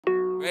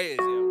Crazy,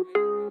 yo.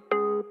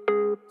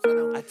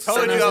 I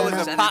told you I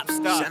was a pop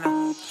star. Okay,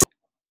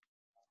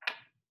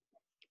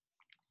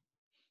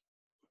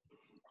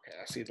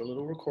 I see the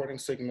little recording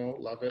signal.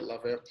 Love it,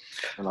 love it.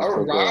 And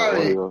All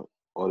right.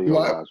 Audio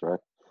wise, right?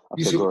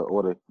 I said good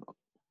audio.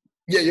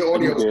 Yeah, your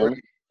audio is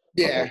great.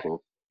 Yeah, okay,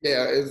 cool.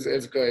 Yeah,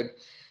 it's good.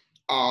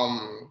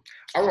 All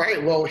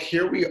right, well,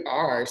 here we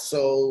are.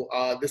 So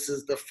this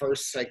is the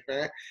first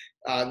segment.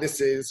 This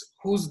is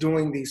who's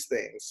doing these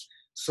things.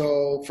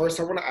 So first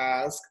I want to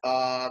ask,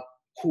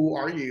 who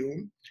are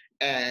you?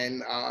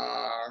 And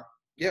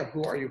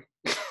who are you?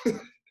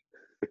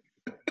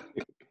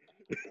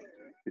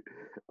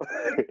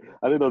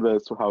 I didn't know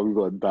that's how we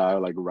gonna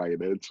dive like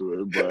right into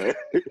it, but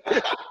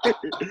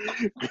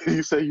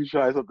you say you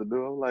try something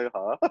new. I'm like,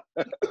 huh?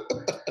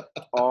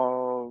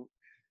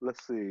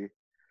 Let's see.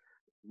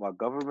 My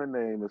government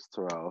name is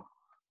Rell.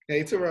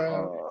 Hey,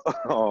 Rell.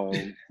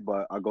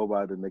 But I go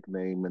by the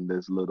nickname in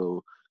this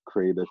little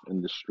creative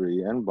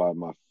industry and by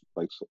my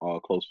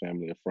close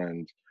family and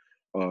friends,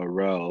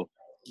 Rell.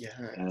 Yeah.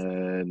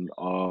 And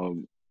or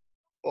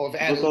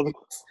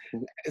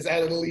as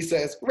Annalise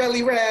says,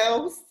 Relly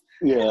Rells.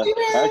 Yeah,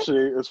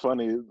 actually, it's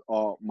funny.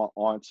 My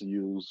aunts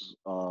use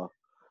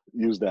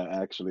that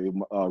actually.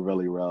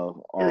 Really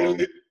well.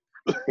 Really?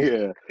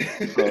 Yeah.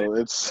 So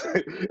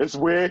it's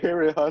weird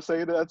hearing her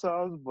say that at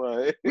times,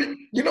 but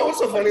you know what's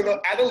so funny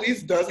though?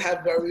 Annalise does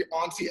have very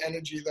auntie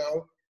energy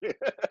though.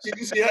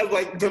 She has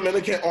like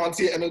Dominican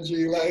auntie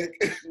energy. Like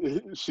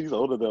she's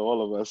older than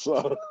all of us.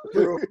 So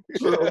true.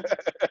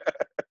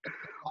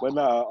 But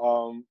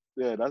nah,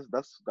 yeah,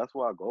 that's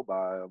what I go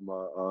by. I'm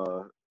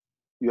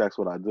you ask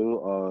what I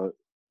do,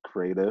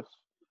 creative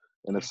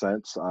in a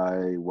sense.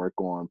 I work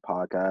on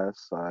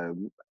podcasts.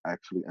 I'm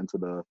actually into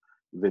the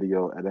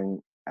video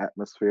editing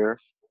atmosphere.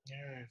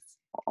 Yes.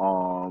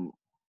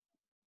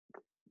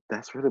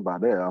 That's really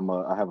about it.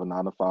 I have a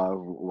 9 to 5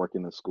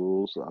 working in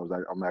school, so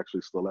I'm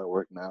actually still at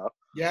work now.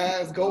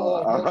 Yes, go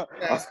on.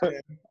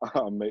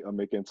 I'm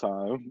making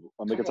time.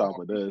 I'm making time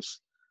for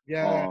this.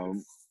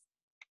 Yes.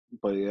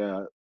 But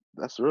yeah,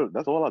 that's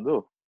all I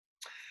do.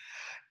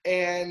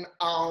 And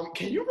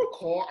can you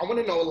recall? I want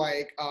to know,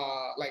 like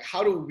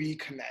how do we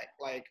connect,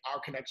 like our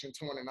connection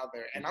to one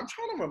another? And I'm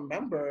trying to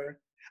remember.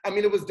 I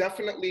mean, it was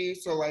definitely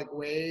like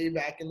way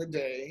back in the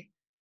day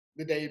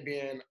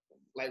being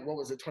like, what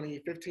was it,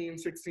 2015,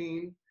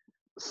 16?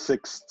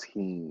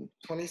 16.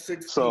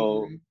 2016.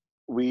 So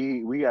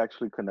we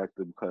actually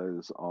connected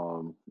because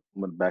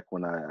back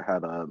when I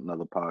had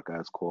another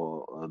podcast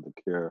called The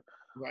Cure,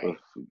 right,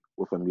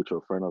 with a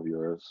mutual friend of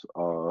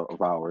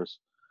ours.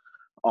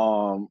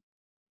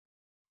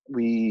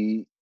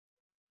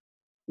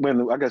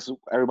 When I guess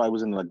everybody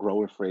was in the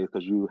growing phase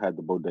because you had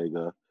the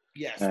bodega.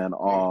 Yes.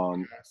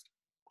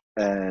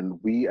 And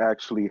we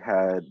actually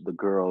had the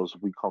girls,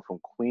 we come from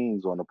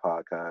Queens, on the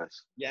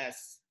podcast.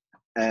 Yes.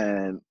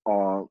 And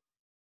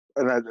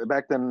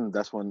back then,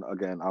 that's when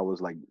again I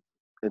was like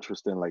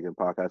interested in like in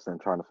podcasting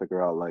and trying to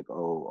figure out like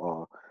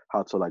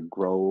how to like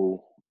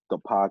grow the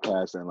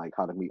podcast and like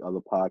how to meet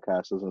other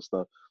podcasters and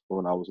stuff. But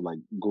when I was like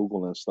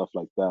Googling stuff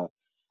like that,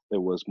 it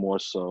was more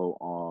so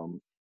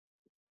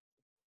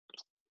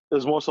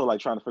like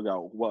trying to figure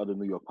out what other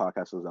New York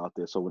podcasters out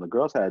there. So when the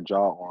girls had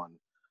Jaw on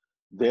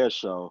their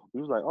show, we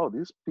was like, oh,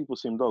 these people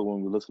seem dope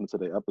when we listened to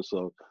their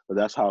episode. But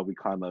that's how we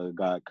kind of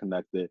got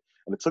connected.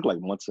 And it took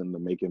like months in the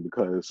making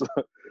because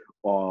it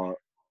was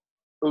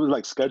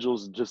like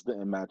schedules just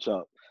didn't match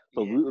up.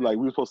 So we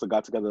were supposed to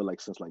got together like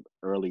since like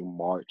early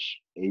March,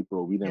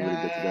 April. We didn't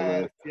really get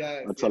together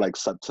until like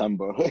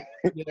September.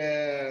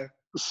 Yeah.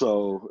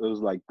 So it was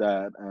like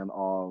that. And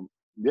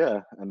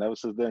and ever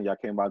since then, y'all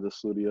came by the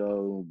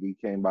studio. We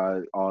came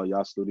by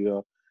y'all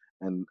studio.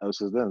 And ever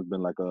since then, it's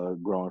been like a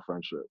growing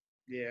friendship.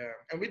 Yeah,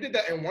 and we did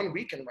that in one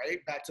weekend,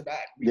 right? Back to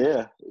back.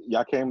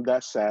 Y'all came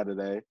that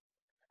Saturday,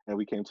 and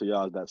we came to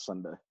y'all's that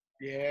Sunday.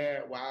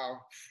 Yeah,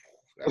 wow.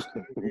 That's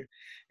crazy.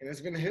 And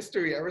it's been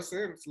history ever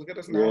since. Look at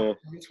us now,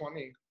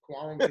 2020,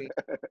 quarantine.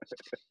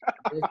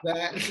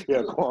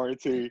 Yeah,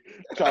 quarantine.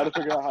 Trying to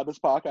figure out how this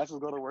podcast is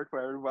going to work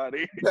for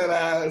everybody.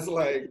 That is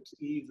like,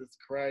 Jesus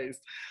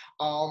Christ.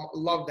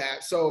 Love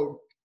that.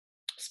 So,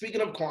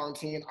 speaking of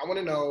quarantine, I want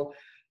to know,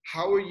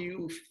 how are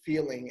you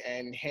feeling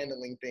and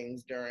handling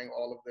things during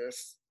all of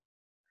this?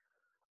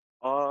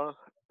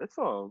 It's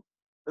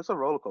a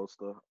roller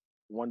coaster.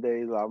 One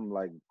day I'm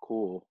like,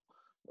 cool,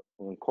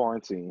 in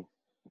quarantine.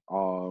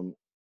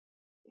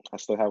 I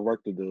still have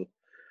work to do.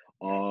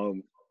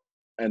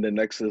 And the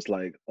next is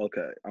like,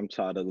 okay, I'm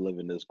tired of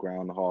living this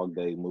Groundhog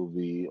Day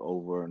movie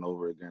over and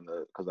over again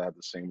because I have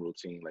the same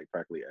routine like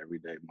practically every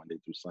day, Monday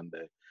through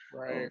Sunday.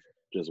 Right.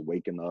 Just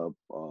waking up,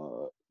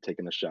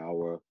 taking a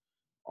shower,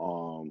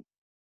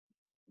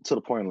 to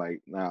the point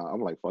like now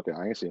I'm like, fuck it,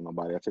 I ain't seeing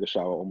nobody. I take a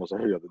shower almost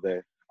every other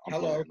day. I'm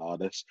playing all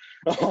this.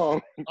 I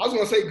was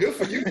gonna say good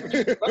for you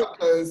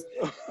because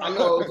I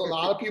know a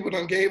lot of people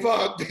done gave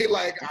up. They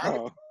like,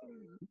 I'm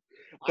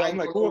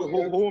like,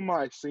 who am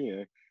I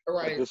seeing?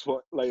 Right. At this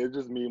point, like it's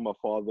just me, my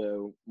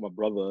father, my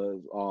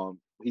brothers.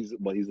 he's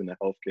in the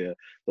healthcare,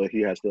 so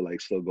he has to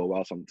like still go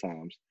out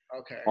sometimes.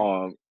 Okay.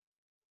 Um,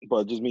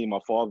 but just me and my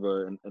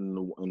father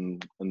in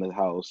the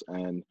house,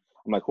 and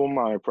I'm like, who am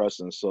I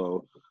impressing?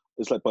 So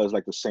it's like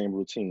the same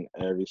routine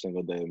every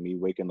single day. Me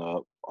waking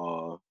up,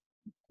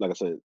 like I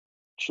said,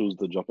 choose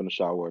to jump in the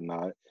shower or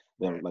not.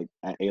 Then Right. like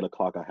at 8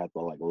 o'clock, I had to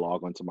like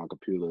log onto my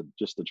computer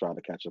just to try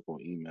to catch up on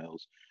emails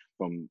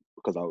from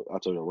because I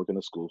told you I work in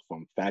a school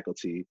from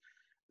faculty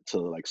to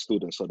like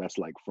students. So that's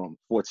like from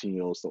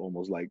 14-year-olds to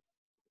almost like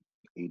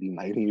 80,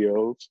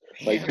 90-year-olds.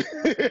 Like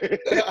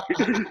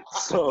Damn.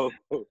 so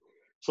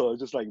so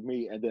it's just like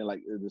me. And then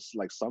like it's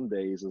like some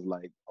days is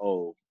like,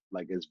 oh,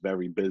 like it's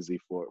very busy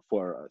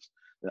for us.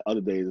 The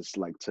other days it's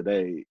like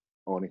today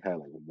I only had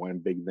like one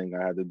big thing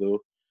I had to do.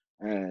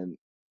 And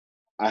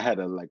I had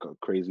like a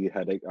crazy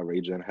headache, a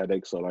raging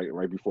headache. So like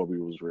right before we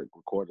was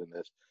recording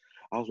this,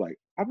 I was like,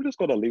 I'm just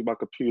gonna leave my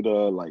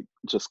computer like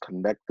just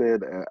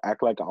connected and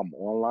act like I'm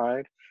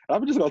online. And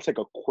I'm just gonna take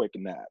a quick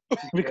nap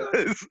Yeah.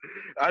 because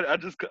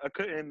I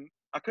couldn't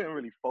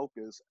really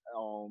focus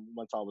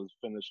once I was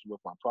finished with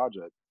my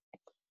project.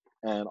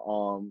 And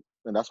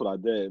that's what I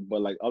did.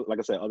 But like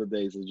I said, other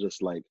days it's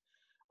just like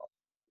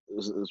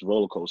it's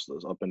roller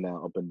coasters, up and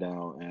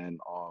down. And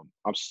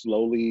I'm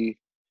slowly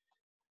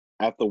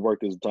after work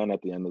is done at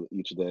the end of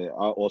each day.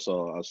 Like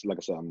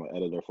I said, I'm an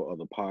editor for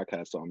other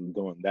podcasts, so I'm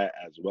doing that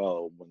as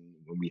well when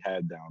we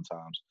had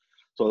downtimes.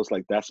 So it's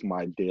like that's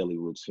my daily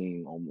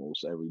routine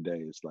almost every day.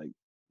 It's like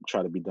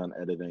try to be done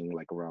editing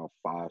like around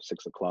 5,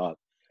 6 o'clock,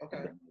 and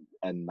Okay. then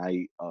at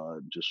night,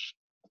 just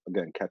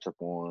again catch up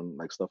on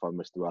like stuff I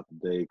missed throughout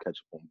the day, catch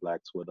up on Black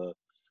Twitter,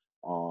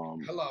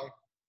 um, Hello.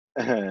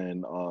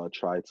 and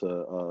try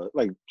to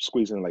like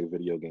squeeze in like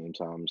video game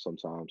time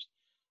sometimes,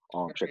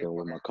 Okay. checking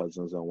with my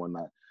cousins and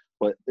whatnot.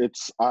 But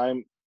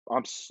I'm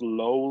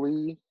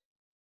slowly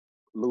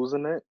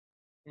losing it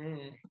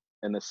Mm.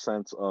 in the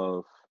sense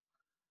of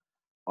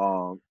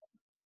um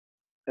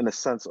in the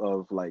sense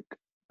of like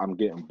I'm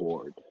getting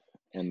bored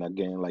and I'm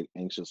getting like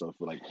anxious of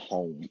like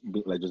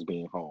like just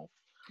being home.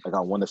 Like I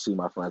want to see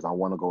my friends. I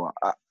want to go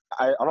out.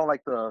 I don't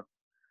like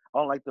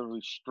the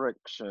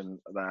restriction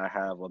that I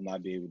have of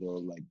not being able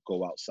to like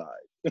go outside.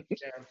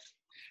 Yeah.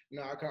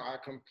 No, I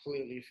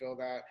completely feel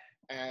that,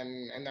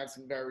 and that's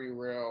very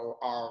real.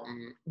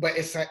 But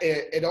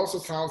it also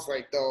sounds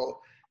like though,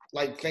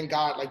 like thank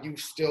God, like you've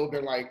still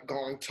been like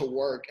going to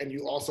work, and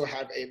you also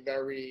have a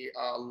very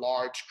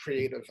large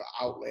creative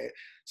outlet.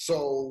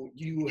 So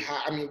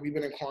I mean, we've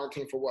been in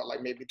quarantine for what,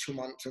 like maybe 2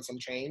 months and some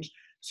change.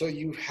 So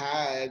you've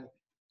had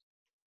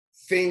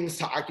things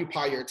to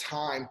occupy your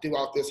time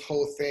throughout this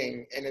whole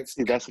thing, and it's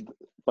See, that's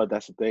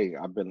the thing.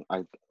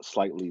 I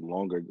slightly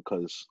longer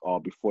because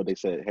before they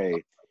said,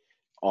 hey,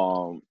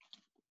 um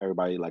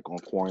everybody like on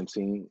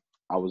quarantine,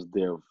 I was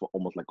there for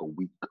almost like a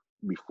week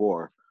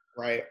before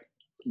right.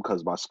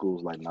 because my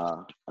school's like,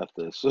 nah, at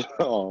this.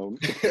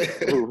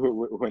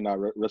 We're not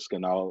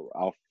risking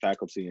our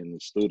faculty and the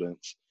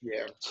students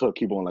Yeah. to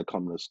keep on like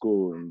coming to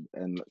school.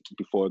 And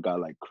before it got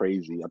like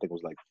crazy, I think it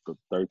was like the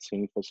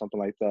 13th or something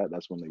like that.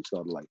 That's when they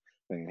started like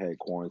saying, hey,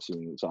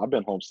 quarantine. So I've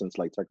been home since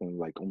like technically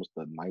like almost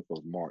the 9th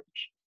of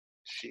March.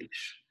 Sheesh.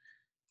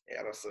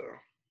 Yeah, that's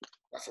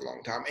a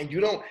long time. And you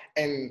don't,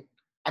 and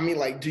I mean,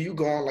 like, do you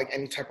go on like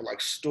any type of like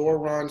store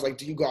runs? Like,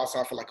 do you go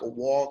outside for like a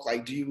walk?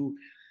 Like, do you?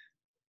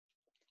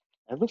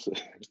 Ever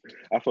since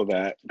I feel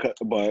bad,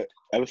 but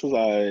ever since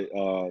I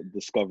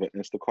discovered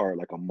Instacart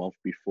like a month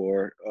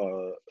before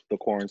the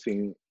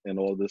quarantine and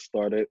all this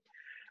started,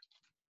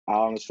 I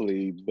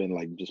honestly been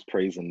like just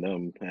praising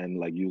them and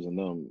like using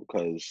them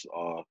because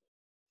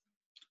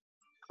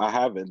I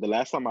haven't. The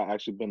last time I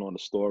actually been on the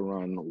store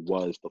run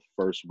was the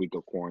first week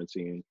of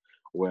quarantine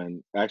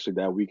when actually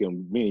that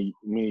weekend me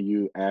and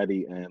you,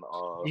 Addie, and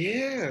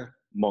Yeah,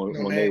 Monet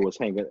Monet. was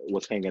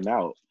hanging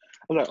out.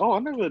 I was like, oh, I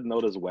never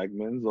noticed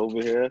Wegmans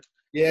over here,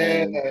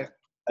 Yeah,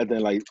 and then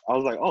like I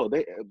was like, oh,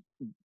 they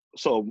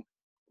so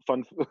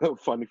fun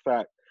funny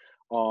fact.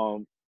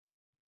 Um,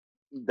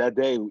 that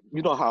day,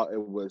 you know how it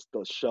was.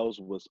 The shelves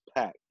was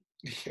packed.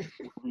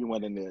 We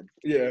went in there.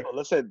 yeah. So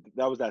let's say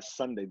that was that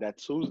Sunday. That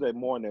Tuesday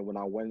morning when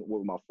I went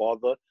with my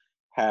father,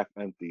 half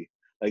empty.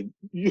 Like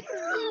you,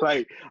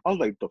 like I was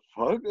like, the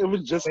fuck? It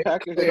was just They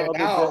packing here the cleared other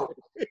day. out.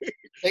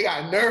 They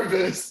got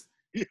nervous.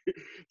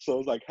 So it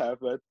was like half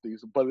empty.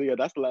 But yeah,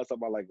 that's the last time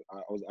I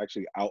was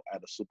actually out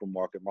at a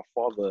supermarket. My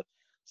father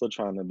still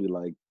trying to be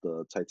like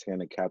the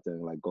Titanic captain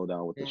and like go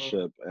down with the Mm,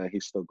 ship, and he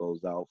still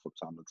goes out from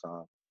time to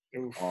time.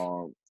 oof.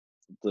 Um,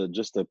 to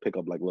just to pick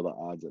up like little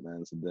odds and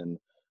ends, and then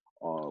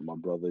my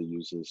brother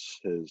uses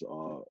his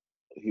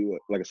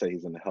like I said,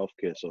 he's in the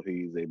healthcare, so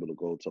he's able to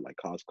go to like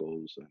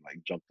Costco's and like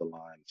jump the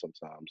line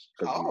sometimes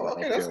because he's a Oh,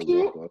 okay, that's healthcare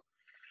cute. worker.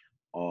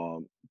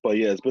 But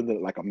yeah, it's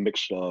been like a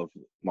mixture of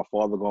my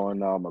father going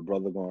now, my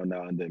brother going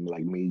now, and then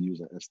like me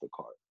using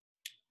Instacart.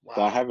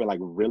 So I Wow. haven't like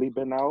really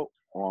been out.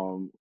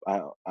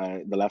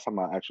 I the last time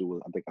I actually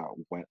was, I think I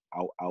went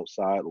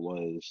outside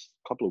was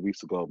a couple of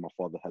weeks ago. My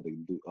father had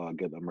to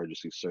get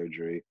emergency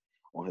surgery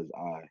on his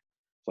eye,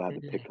 so I had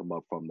to pick Mhm. him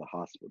up from the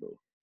hospital.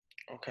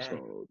 Okay.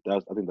 So I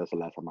think that's the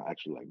last time I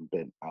actually like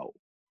been out.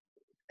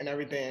 And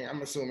everything,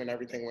 I'm assuming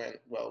everything went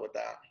well with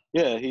that.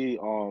 Yeah, he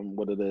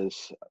what it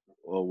is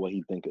or what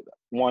he think it.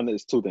 One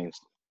is two things.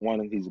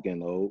 One, he's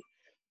getting old.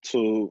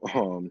 Two,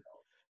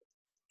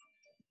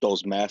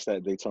 those masks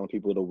that they telling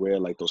people to wear,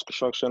 like those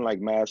construction like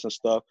masks and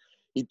stuff.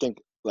 He think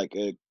like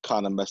it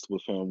kind of messed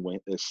with him when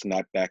it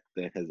snapped back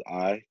in his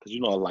eye because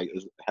like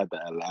it had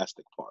the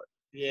elastic part.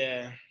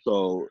 Yeah.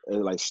 So it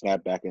like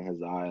snapped back in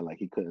his eye, like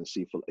he couldn't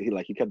see for he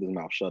kept his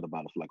mouth shut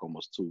about it for like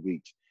almost 2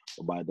 weeks.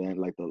 But by then,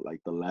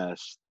 the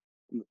last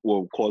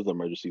what caused the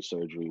emergency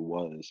surgery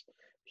was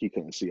he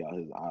couldn't see out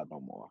his eye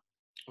no more.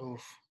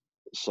 Oof.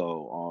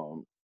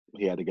 So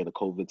he had to get a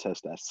COVID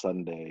test that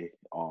Sunday.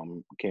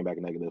 Came back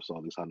negative, so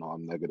at least I know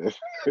I'm negative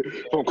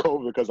from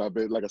COVID because I've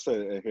been, like I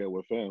said, in here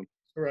with him.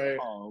 Right.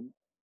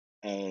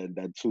 And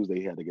that Tuesday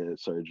he had to get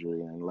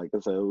surgery, and like I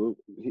said,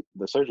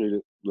 the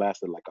surgery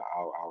lasted like an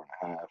hour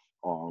and a half.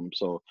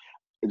 So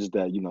it's just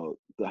that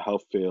the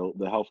health field,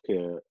 the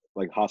healthcare,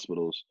 like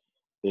hospitals,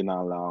 they're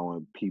not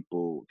allowing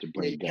people to Yeah,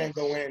 bring you can't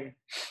go guests. in.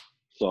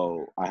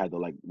 So I had to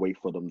like wait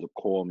for them to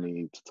call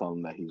me to tell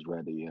them that he's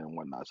ready and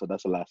whatnot. So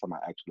that's the last time I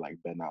actually like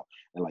been out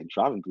and like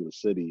driving through the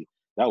city.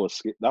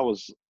 It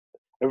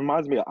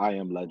reminds me of I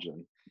Am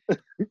Legend.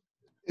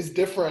 It's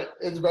different.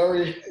 It's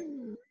very,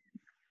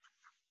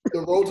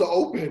 the roads are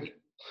open.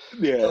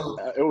 Yeah, Oh,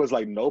 it was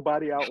like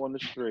nobody out on the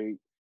street,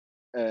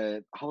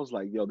 and I was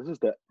like, "Yo, this is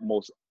the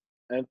most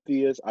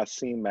emptiest I've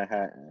seen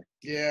Manhattan."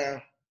 yeah.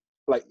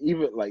 Like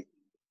even like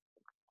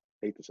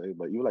hate to say, it,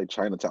 but even like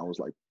Chinatown was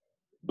like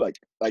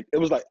it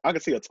was like I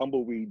could see a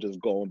tumbleweed just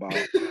going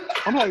by.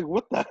 I'm like,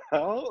 what the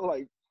hell?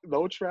 Like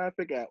no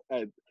traffic at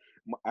I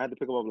had to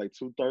pick him up like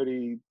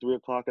 2:30, 3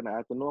 o'clock in the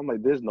afternoon. I'm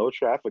like, there's no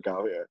traffic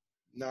out here.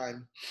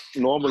 None.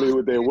 Normally,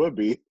 what there would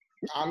be.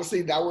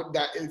 Honestly,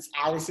 that it's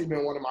honestly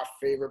been one of my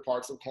favorite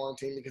parts of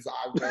quarantine because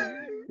I've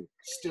been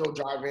still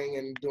driving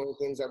and doing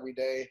things every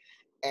day,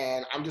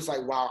 and I'm just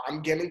like, wow,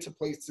 I'm getting to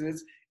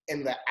places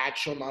in the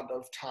actual amount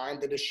of time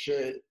that it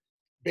should,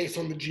 based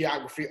on the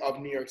geography of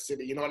New York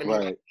City. You know what I mean?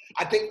 Right.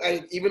 I think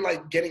like even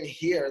like getting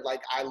here,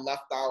 like I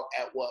left out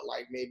at what,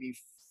 like maybe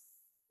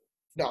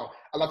no,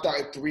 I left out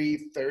at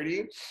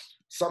 3:30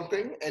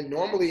 something, and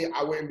normally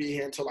I wouldn't be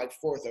here until like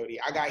 4:30.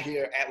 I got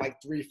here at like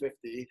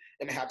 3:50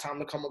 and had time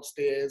to come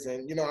upstairs,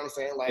 and you know what I'm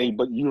saying? Like,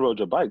 But you rode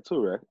your bike too,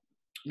 right?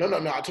 no,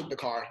 I took the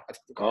car. I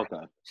took the car.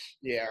 Okay,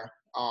 Yeah.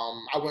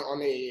 I went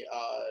on a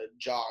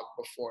jog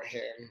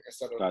beforehand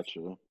instead of got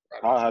you.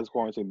 riding. How has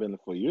quarantine been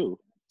for you?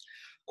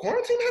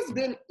 Quarantine has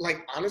been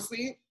like,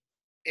 honestly,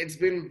 it's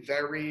been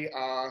very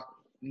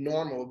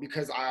normal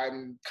because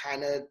I'm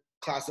kind of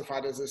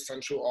classified as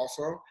essential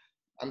also.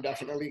 I'm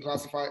definitely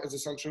classified as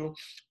essential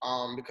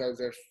because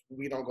if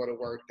we don't go to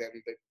work, then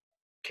the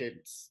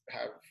kids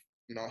have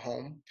no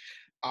home.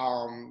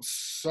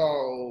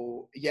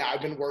 So yeah,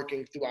 I've been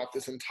working throughout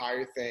this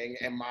entire thing,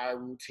 and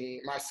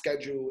my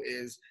schedule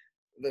is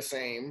the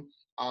same.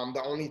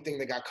 The only thing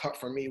that got cut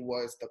for me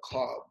was the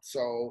club.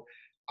 So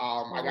I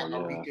Oh got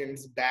my yeah,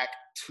 weekends back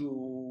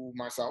to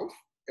myself,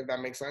 if that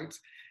makes sense.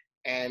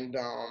 And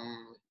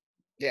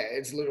yeah,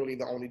 it's literally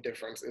the only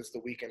difference is the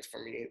weekends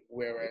for me.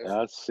 Whereas,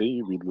 I see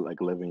you be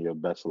like living your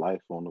best life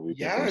on the weekends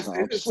yes,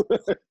 sometimes.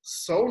 it's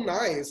so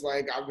nice.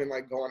 Like I've been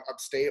like going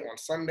upstate on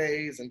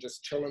Sundays and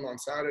just chilling on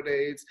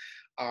Saturdays.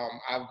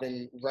 I've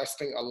been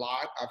resting a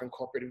lot. I've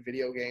incorporated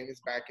video games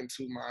back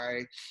into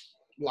my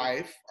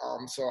life.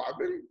 So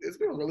it's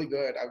been really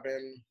good. I've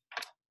been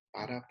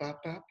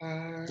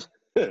ba-da-ba-ba-ba.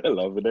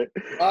 Loving it.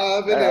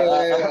 Loving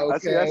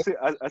it. Okay.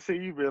 I see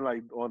you been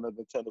like on the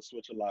Nintendo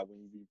Switch a lot when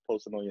you be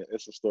posting on your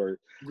Insta story.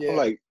 I'm Yeah.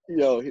 like,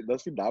 yo,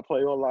 does he not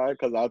play online?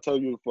 Because I'll tell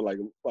you for like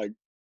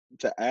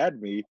to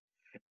add me,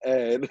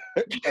 and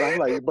and I'm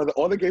like, but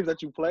all the games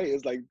that you play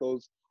is like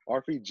those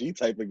RPG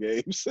type of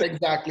games.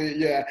 Exactly.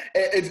 Yeah.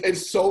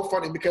 It's so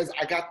funny because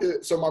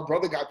so my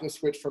brother got the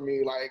Switch for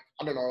me. Like,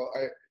 I don't know.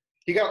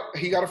 He got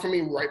it for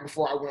me right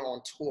before I went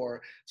on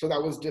tour. So that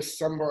was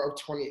December of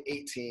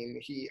 2018.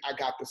 I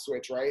got the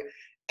Switch, right?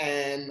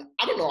 And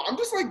I don't know. I'm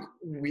just like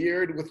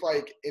weird with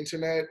like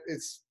internet.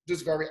 It's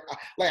just very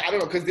like, I don't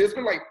know, because there's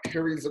been like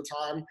periods of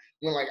time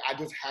when like I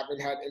just haven't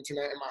had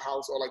internet in my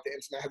house, or like the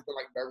internet has been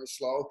like very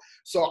slow.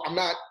 So I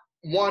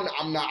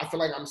feel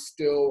like I'm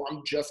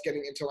just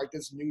getting into like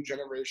this new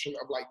generation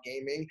of like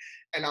gaming,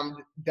 and I'm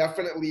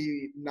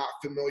definitely not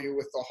familiar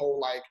with the whole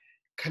like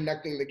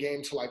connecting the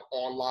game to like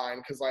online,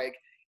 because like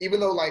even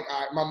though like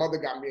my mother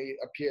got me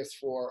a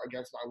PS4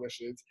 against my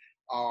wishes.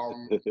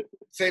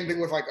 Same thing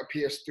with like a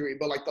PS3,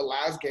 but like the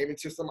last gaming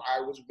system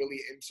I was really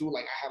into,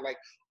 like I had like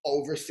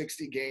over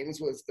 60 games,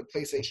 was the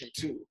PlayStation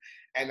 2,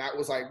 and that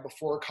was like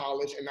before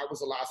college, and that was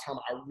the last time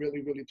I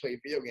really really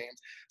played video games.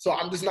 So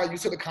I'm just not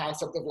used to the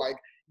concept of like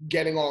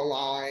getting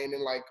online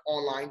and like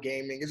online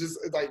gaming. It's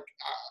like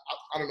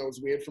I don't know,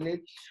 it's weird for me.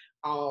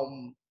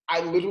 I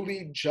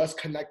literally just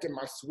connected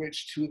my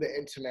Switch to the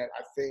internet,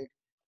 I think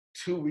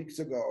 2 weeks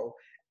ago,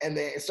 and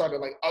then it started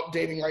like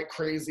updating like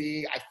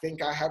crazy. I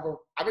think I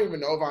don't even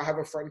know if I have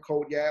a friend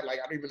code yet. Like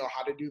I don't even know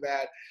how to do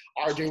that.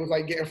 RJ was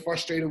like getting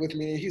frustrated with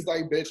me. He's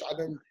like, bitch, I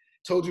done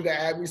told you to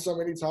add me so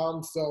many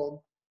times,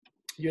 so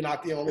you're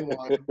not the only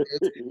one.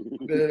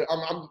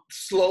 I'm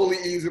slowly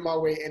easing my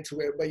way into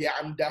it, but yeah,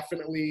 I'm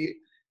definitely,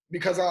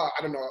 because I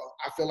don't know,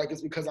 I feel like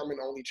it's because I'm an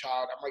only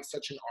child. I'm like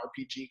such an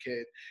RPG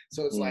kid,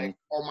 so it's like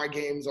all my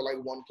games are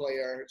like one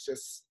player. It's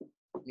just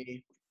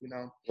me, you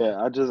know. Yeah,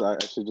 I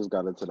actually just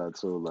got into that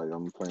too. Like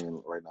I'm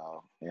playing right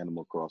now,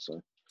 Animal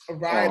Crossing.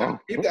 Right, I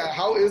need that.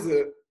 How is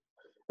it?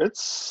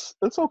 It's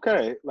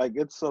okay. Like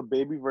it's a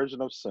baby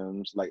version of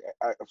Sims. Like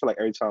I feel like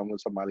every time when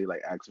somebody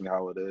like asks me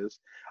how it is,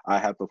 I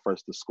have to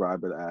first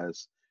describe it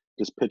as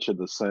just picture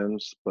the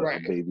Sims, but a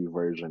Right. baby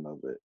version of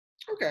it.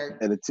 Okay.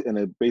 And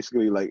it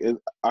basically like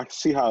I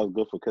see how it's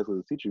good for kids because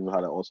it teaches you how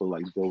to also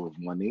like deal with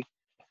money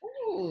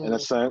in a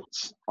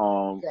sense. Yeah,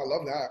 I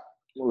love that.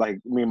 Like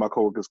me and my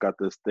coworkers got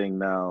this thing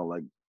now.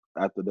 Like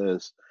after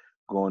this,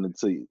 going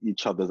into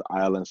each other's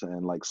islands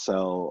and like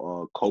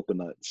sell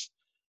coconuts,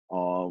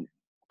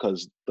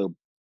 because the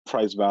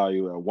price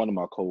value at one of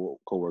my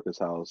coworkers'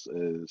 house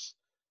is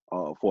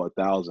for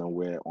 1,000,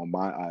 where on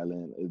my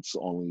island it's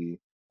only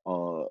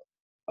I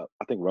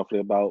think roughly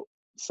about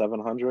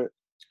 700.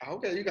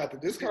 Okay, you got the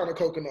discount of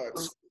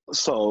coconuts.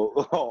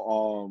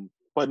 So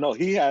but no,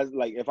 he has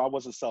like if I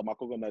was to sell my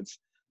coconuts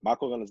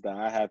that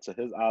I had to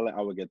his island,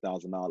 I would get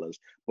 $1,000.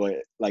 But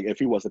like if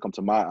he was to come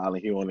to my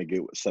island, he only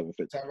get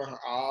 750. 700.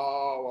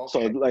 Oh,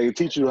 So okay. like it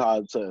teach you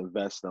how to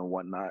invest and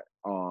whatnot.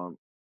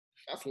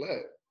 That's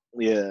lit.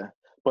 Yeah,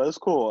 but it's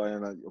cool,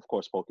 and of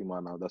course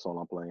Pokemon. That's all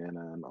I'm playing,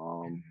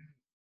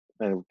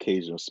 and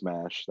occasional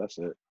Smash. That's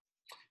it.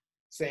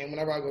 Same.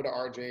 Whenever I go to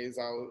RJ's,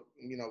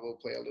 we'll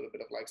play a little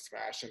bit of like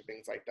Smash and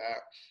things like that.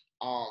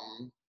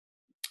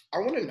 I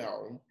want to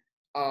know,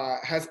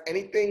 has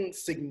anything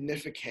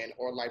significant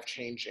or life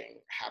changing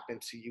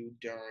happened to you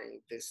during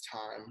this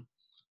time?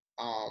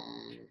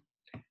 Um,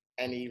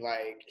 any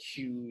like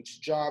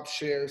huge job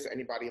shifts?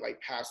 Anybody like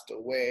passed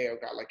away or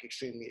got like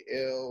extremely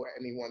ill?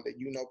 Anyone that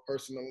you know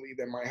personally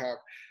that might have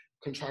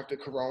contracted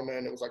corona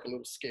and it was like a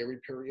little scary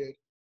period?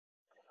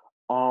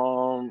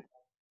 Um,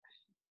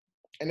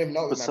 And if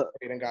no, then that's besi-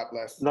 great and God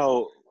bless.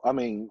 no, I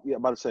mean, yeah,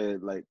 I'm about to say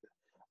like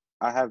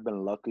I have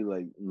been lucky.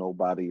 Like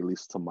nobody, at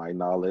least to my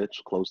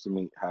knowledge, close to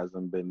me,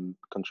 hasn't been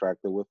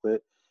contracted with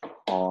it.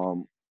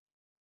 Um,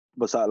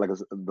 besides like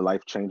the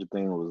life changing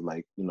thing was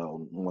like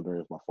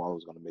wondering if my father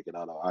was gonna make it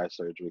out of eye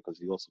surgery because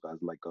he also has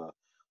like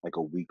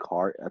a weak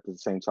heart at the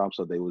same time,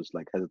 so they was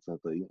like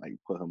hesitant to like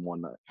put him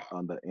on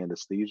the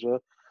anesthesia.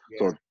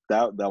 Yeah, So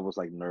that was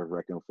like nerve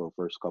wracking for the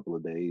first couple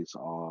of days.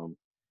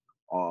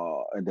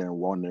 And then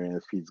wondering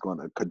if he's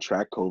gonna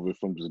contract COVID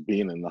from just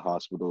being in the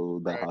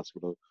right.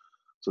 hospital.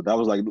 So that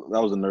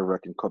was a nerve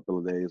wracking couple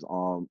of days.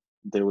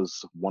 There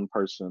was one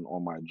person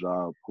on my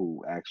job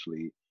who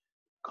actually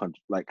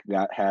like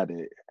had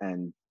it,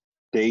 and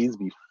days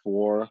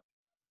before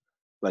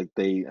like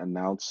they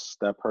announced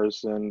that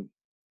person,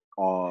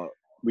 uh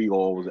we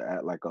all was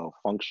at like a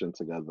function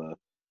together,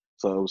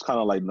 so it was kind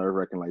of like nerve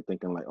wracking, like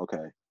thinking like,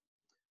 okay,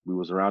 we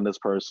was around this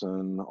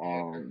person,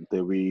 Yeah,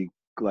 did we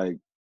like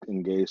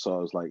engage? So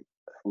it was like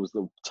it was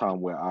the time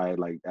where I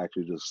like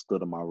actually just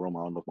stood in my room.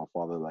 I don't know if my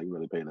father like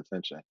really paid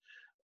attention,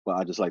 but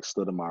I just like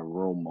stood in my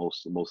room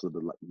most of the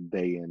like,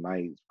 day and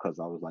night because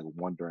I was like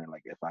wondering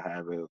like if I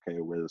have it, okay,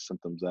 where the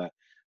symptoms at.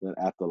 Then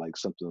after like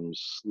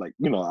symptoms, like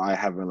I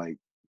haven't like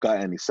got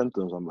any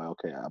symptoms. I'm like,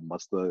 okay, I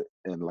must have.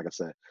 And like I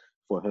said,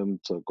 for him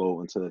to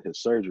go into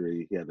his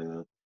surgery, he had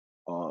to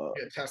uh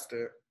get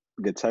tested.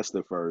 get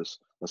tested first.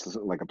 That's just,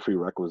 like a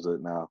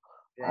prerequisite now.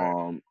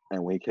 Right.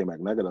 And when he came back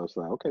negative, I was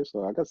like, okay,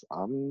 so I guess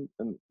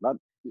not.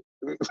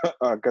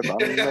 I guess I'm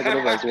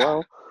negative as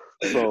well.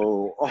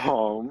 So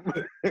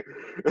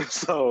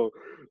so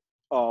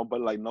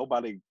but like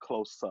nobody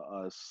close to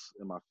us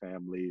in my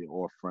family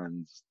or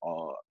friends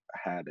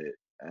had it,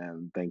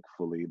 and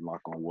thankfully, knock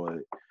on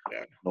wood,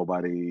 Yeah.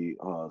 nobody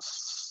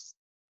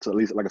to at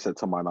least like I said,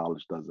 to my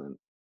knowledge, doesn't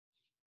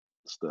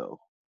still.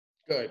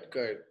 Good,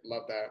 good.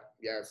 Love that.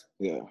 Yes.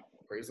 Yeah.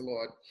 Praise the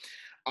Lord.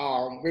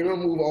 We're gonna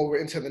move over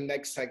into the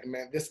next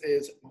segment. This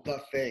is the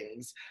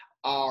things.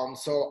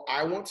 So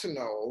I want to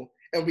know,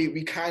 and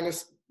we kind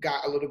of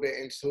got a little bit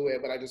into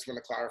it, but I just want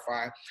to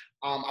clarify.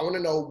 I want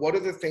to know, what are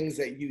the things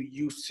that you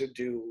used to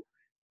do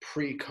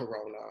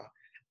pre-corona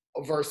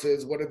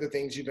versus what are the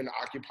things you've been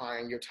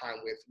occupying your time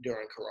with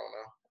during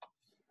corona?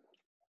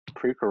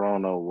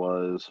 Pre-corona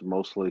was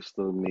mostly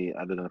still me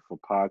editing for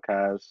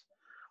podcasts,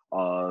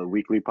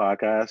 weekly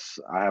podcasts.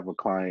 I have a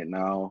client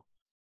now,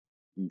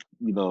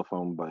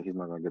 but he's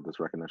not gonna get this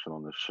recognition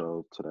on the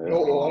show today.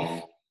 Go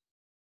off.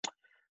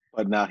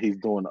 But now he's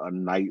doing a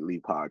nightly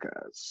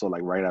podcast. So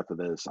like right after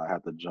this, I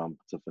have to jump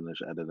to finish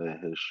editing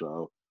his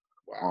show.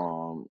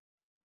 Wow.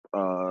 Um,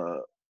 uh,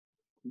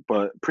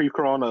 but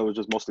pre-corona, it was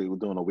just mostly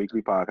doing a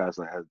weekly podcast.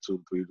 I had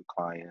 2 3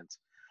 clients.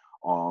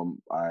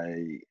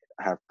 I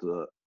have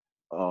to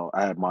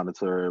I had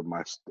monitored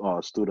my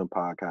student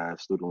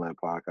led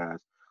podcast.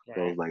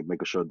 So Right. it's like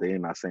making sure they're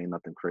not saying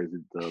nothing crazy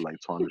to like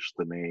tarnish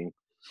the name.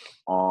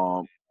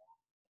 Um,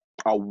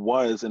 I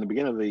was in the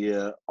beginning of the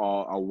year.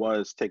 I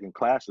was taking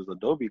classes,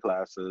 Adobe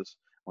classes.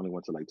 Only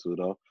went to like two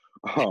though,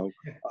 um,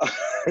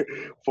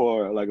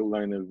 for like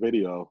learning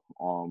video.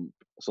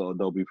 So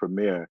Adobe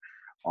Premiere.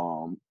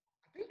 Um,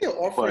 I think they're but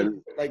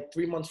offering like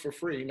 3 months for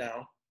free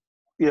now.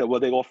 yeah, well,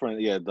 they offering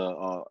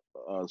the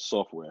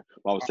software.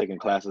 I was taking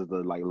classes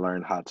to like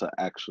learn how to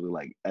actually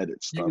like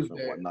edit stuff Use and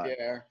it. whatnot.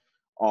 Yeah.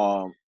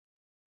 Um,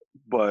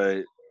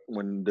 but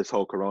when this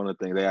whole Corona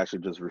thing, they actually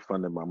just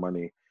refunded my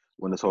money.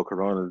 When this whole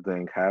Corona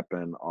thing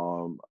happened,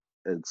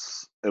 it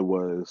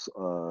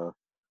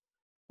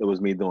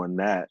was me doing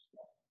that.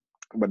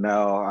 But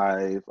now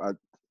I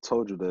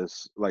told you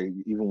this, like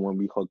even when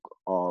we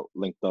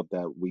linked up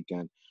that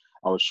weekend,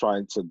 I was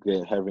trying to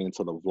get heavy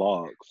into the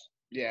vlogs,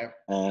 Yeah.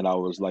 and I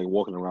was like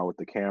walking around with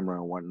the camera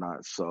and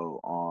whatnot.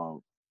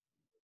 So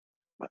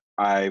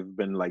I've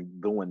been like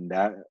doing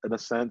that in a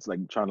sense, like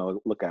trying to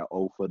look at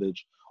old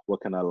footage. What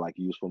can I like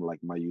use from like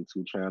my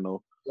YouTube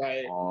channel?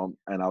 Right.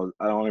 And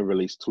I only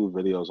released two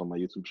videos on my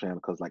YouTube channel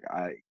because like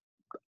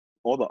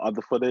all the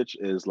other footage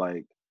is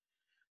like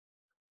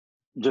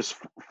just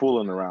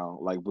fooling around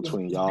like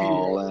between Just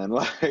B-roll. y'all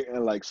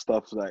and like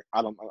stuff like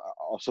I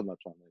also not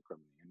trying to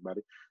incriminate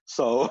anybody.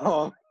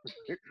 So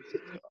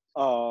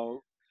um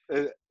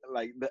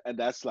and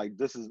that's like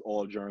this is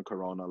all during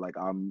Corona. Like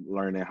I'm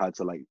learning how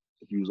to like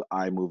use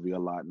iMovie a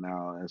lot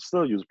now and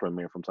still use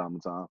Premiere from time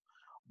to time,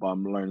 but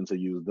I'm learning to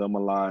use them a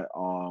lot.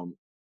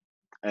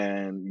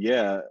 And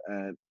yeah,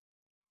 and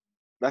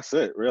that's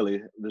it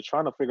really. Just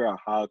trying to figure out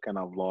how can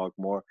I vlog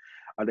more.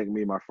 I think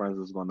me and my friends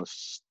is gonna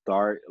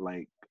start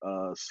like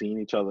seeing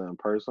each other in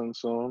person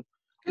soon.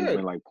 We've Good.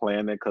 been like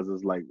planning it because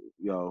it's like,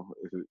 yo,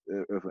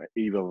 if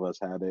either of us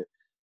had it,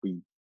 we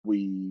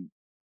we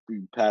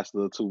we passed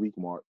the 2 week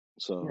mark.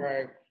 So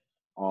Right.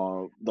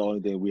 the only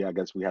thing I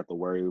guess we have to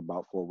worry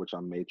about, for which I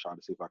may try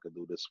to see if I could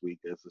do this week,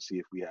 is to see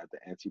if we had the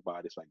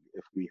antibodies, like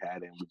if we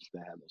had it and we just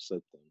didn't have no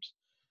symptoms.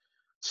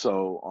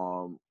 So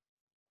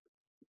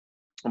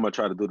I'm gonna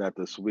try to do that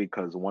this week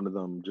because one of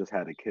them just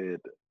had a kid,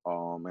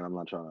 and I'm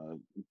not trying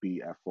to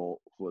be at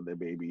fault for their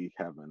baby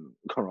having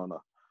corona.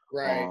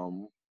 Right.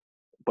 Um,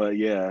 but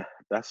yeah,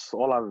 that's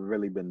all I've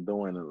really been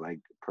doing, and like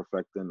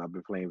perfecting. I've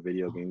been playing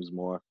video games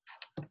more.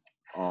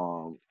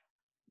 Um,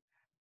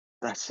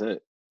 that's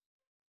it.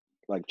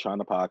 Like trying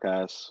to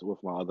podcast with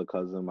my other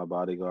cousin, my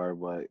bodyguard,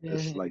 but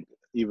it's Hmm. like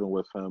even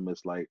with him,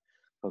 it's like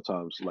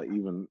sometimes like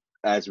even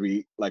as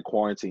we like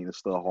quarantine, it's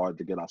still hard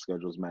to get our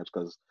schedules matched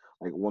because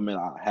like one minute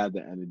I have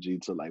the energy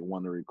to like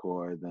want to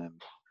record, then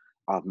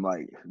I'm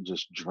like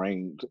just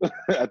drained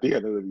at the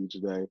end of each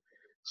day.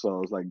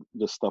 So it's like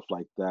just stuff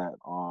like that.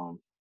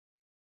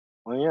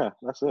 Well, yeah,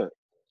 that's it.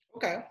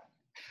 Okay.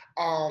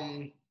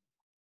 Um,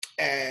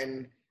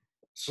 and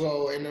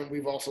so, and then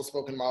we've also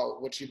spoken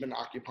about what you've been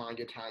occupying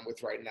your time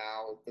with right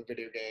now, the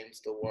video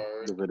games, the The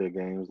work. video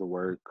games, the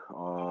work,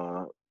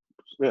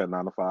 yeah,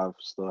 9 to 5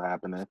 still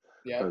happening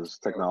Yep. because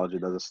technology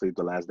doesn't sleep.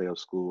 The last day of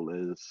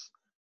school is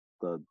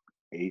the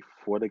 8th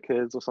for the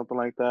kids or something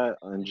like that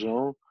in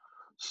June.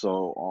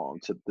 So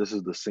this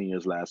is the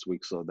seniors last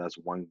week, so that's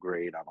one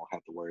grade I don't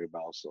have to worry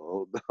about.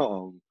 So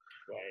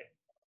Right.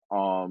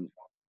 um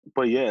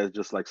but yeah, it's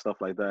just like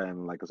stuff like that,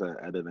 and like I said,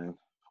 editing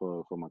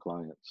for my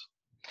clients.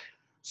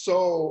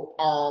 So,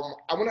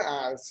 I want to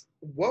ask,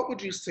 what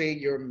would you say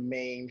your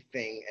main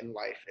thing in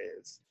life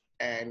is?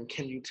 And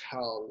can you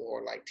tell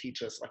or like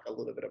teach us like a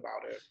little bit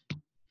about it?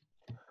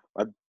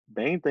 My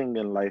main thing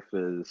in life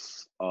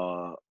is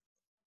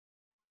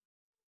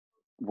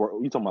work.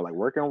 You talking about like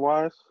working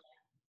wise,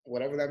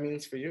 Whatever that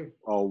means for you.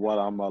 or what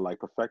I'm like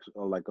perfection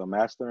or like a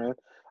master in?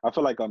 I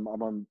feel like I'm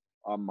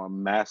a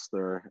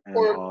master in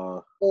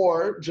Or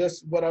or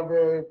just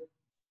whatever,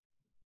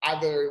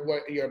 either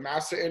what you're a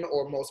master in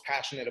or most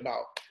passionate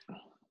about.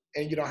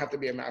 And you don't have to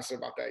be a master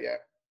about that yet.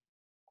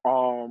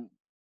 um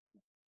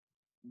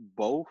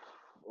both,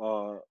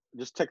 uh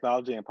just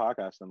technology and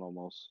podcasting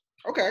almost.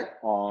 Okay.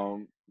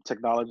 um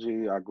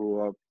Technology, I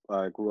grew up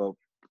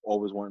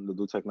always wanting to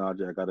do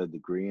technology. I got a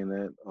degree in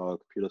it,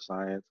 computer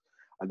science.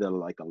 I did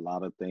like a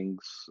lot of things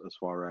as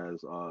far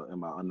as in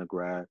my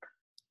undergrad,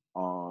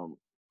 um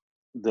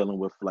dealing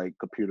with like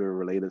computer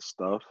related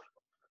stuff.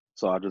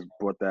 So I just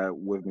brought that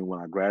with me when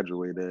I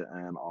graduated,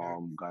 and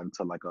got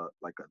into like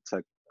a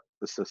tech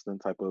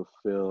assistant type of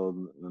field,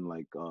 and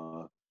like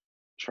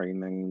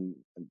training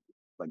and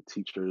like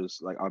teachers.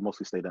 Like I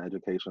mostly stayed in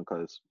education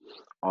because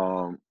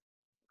um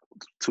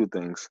two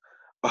things.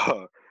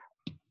 Uh,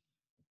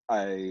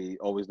 I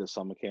always did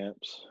summer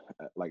camps,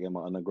 like in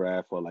my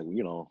undergrad for like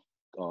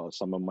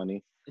summer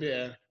money.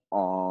 Yeah.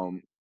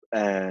 Um,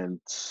 and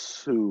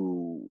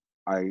two,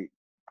 I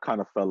kind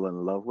of fell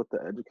in love with the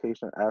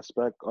education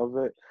aspect of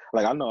it.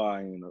 Like I know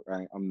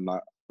I'm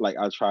not like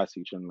I tried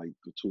teaching like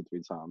 2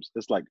 3 times.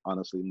 It's like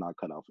honestly not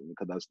cut out for me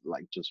because that's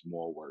like just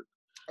more work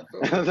I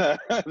feel you. that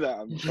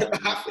I'm trying to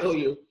I feel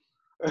you.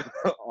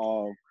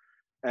 um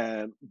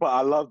and but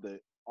I loved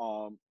it.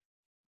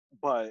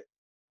 But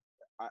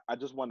I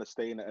just want to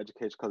stay in the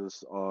education because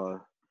it's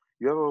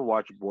You ever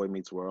watch Boy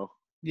Meets World?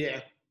 Yeah.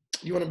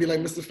 You want to be like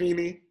Mr.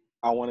 Feeney?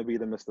 I want to be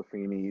the Mr.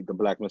 Feeney, the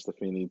black Mr.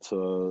 Feeney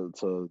to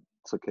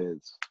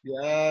kids.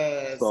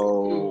 Yes. Ooh,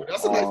 So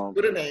that's a nice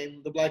Twitter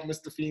name, the Black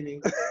Mr.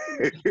 Feeney.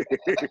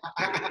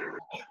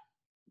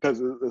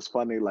 because it's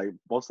funny, like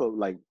most of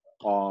like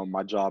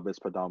my job is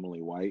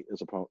predominantly white.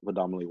 It's a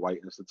predominantly white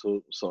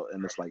institute, so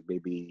and it's like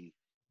maybe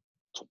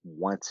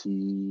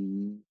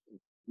 20,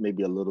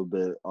 maybe a little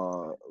bit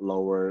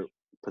lower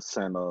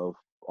percent of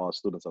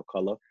students of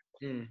color.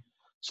 Mm,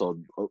 So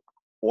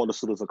all the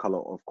students of color,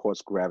 of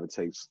course,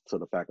 gravitates to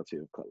the faculty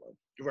of color.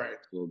 right.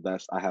 So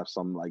that's I have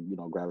some like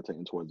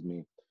gravitating towards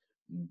me,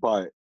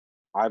 but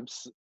I'm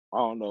I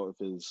don't know if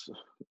it's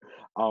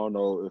I don't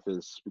know if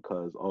it's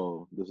because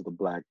this is the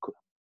black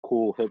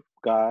cool hip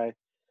guy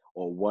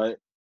or what.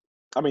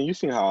 I mean, you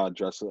seen how I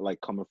dress it, like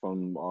coming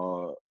from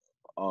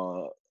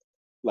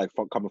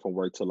coming from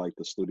work to like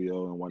the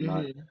studio and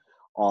whatnot.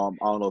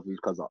 Mm-hmm. I don't know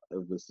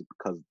if it's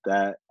because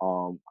that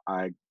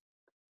I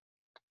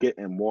get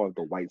in more of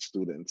the white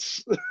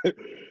students,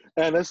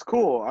 and it's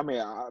cool. I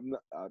mean,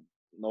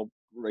 no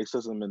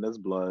racism in this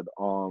blood.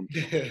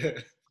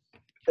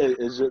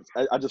 It's just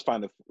I just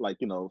find it like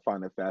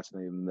find it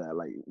fascinating that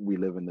like we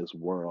live in this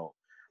world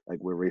like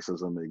where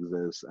racism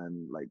exists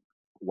and like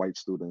white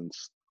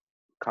students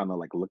kind of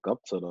like look up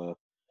to the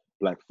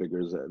black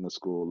figures in the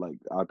school. Like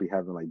I'd be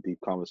having like deep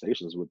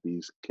conversations with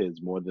these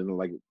kids more than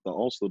like the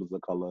own students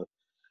of color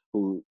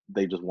who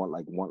they just want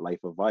life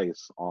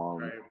advice.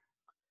 Right.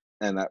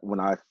 And when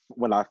I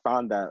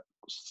found that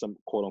some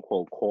quote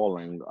unquote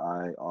calling,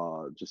 I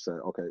just said,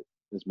 okay,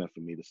 it's meant for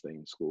me to stay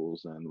in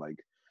schools and like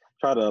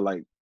try to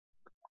like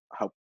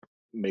help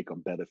make a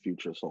better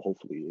future. So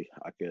hopefully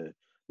I could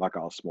knock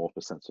out a small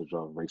percentage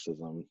of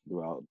racism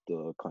throughout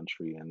the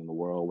country and in the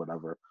world,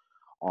 whatever.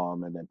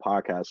 And then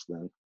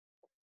podcasting,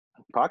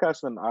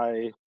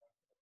 I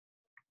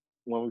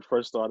when we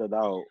first started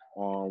out,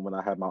 when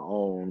I had my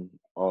own,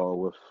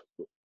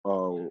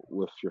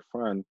 with your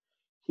friend,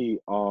 he,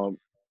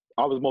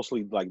 I was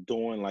mostly like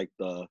doing like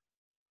the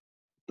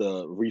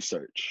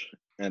research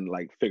and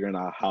like figuring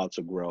out how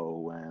to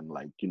grow and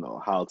like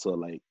how to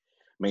like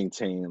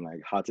maintain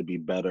like how to be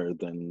better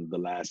than the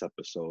last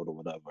episode or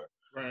whatever.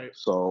 Right.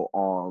 So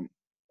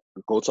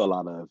go to a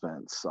lot of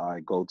events. I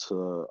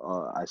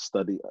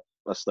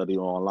study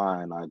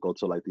online. I go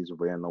to like these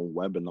random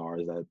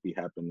webinars that be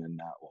happening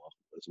now. Well,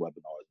 it's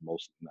webinars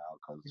mostly now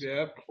because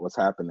Yep. what's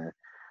happening.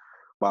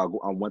 But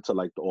I went to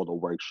like all the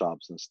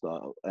workshops and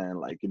stuff, and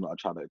like I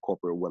try to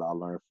incorporate what I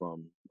learned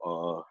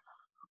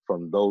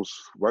from those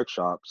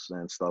workshops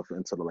and stuff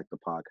into like the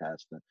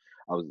podcast. And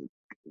I was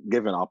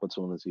given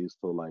opportunities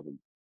to like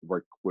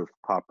work with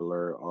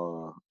popular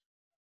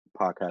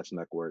podcast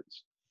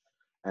networks,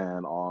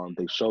 and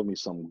they showed me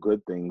some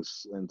good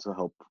things and to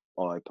help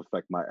like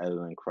perfect my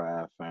editing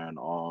craft and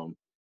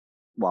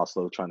while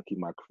still trying to keep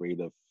my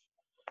creative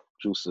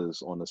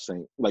juices on the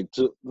same like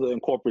to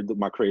incorporate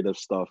my creative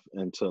stuff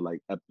into like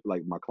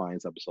like my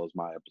clients episodes,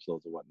 my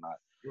episodes and whatnot.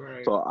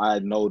 Right. So I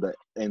know the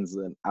ins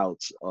and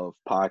outs of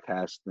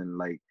podcasting,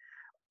 like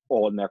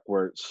all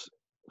networks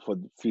for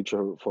the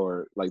future,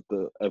 for like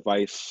the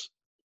advice.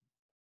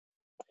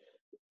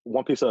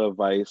 One piece of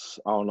advice,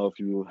 I don't know if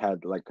you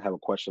had like have a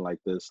question like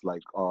this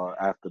like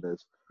after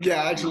this.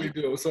 Yeah, I actually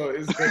do. So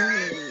it's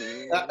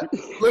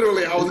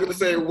literally, I was going to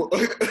say,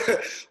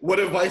 what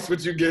advice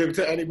would you give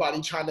to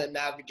anybody trying to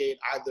navigate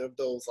either of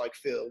those like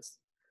fields?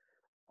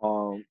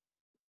 um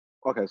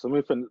Okay, so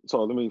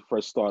let me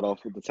first start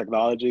off with the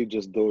technology.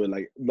 Just do it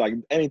like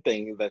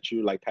anything that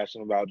you like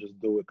passionate about. Just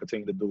do it.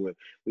 Continue to do it.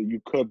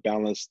 You could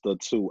balance the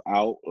two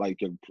out, like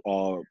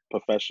your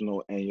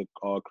professional and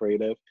your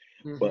creative.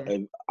 But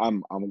Mm-hmm.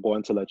 I'm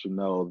going to let you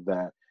know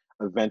that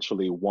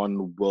eventually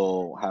one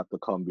will have to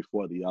come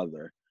before the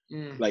other.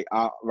 Mm. Like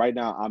right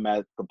now, I'm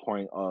at the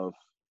point of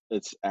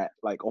it's at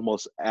like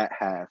almost at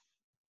half,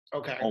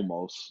 Okay.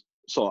 almost.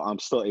 So I'm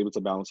still able to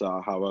balance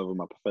out. However,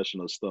 my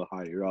professional is still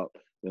higher up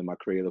than my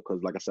creative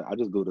because, like I said, I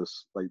just do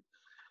this. Like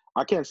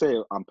I can't say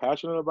I'm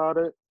passionate about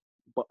it,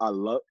 but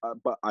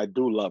but I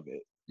do love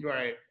it.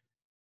 Right.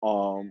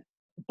 Um,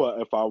 but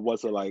if I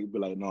was to like be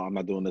like, no, I'm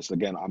not doing this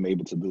again, I'm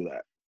able to do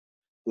that.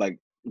 Like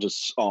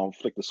just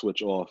flick the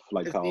switch off,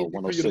 like It's how easy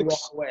for you to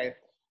walk 106, away.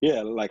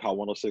 yeah, like how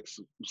 106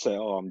 say,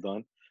 oh, I'm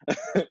done.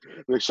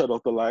 They shut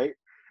off the light.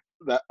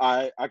 That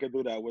I can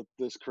do that with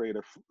this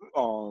creative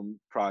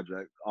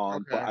project. But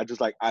Okay. I just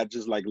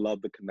like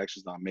love the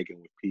connections I'm making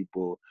with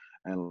people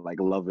and like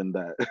loving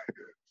that.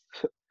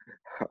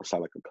 I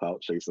sound like a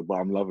clout chaser, but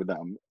I'm loving that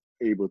I'm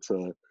able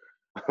to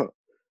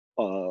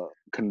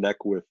connect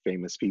with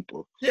famous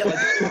people. Yeah, like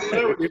the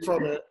popularity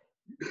from it.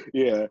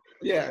 Yeah.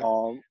 Yeah.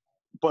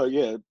 But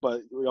you're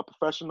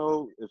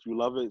professional. If you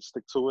love it,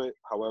 stick to it.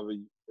 However,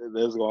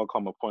 there's gonna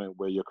come a point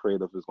where your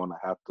creative is gonna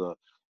have to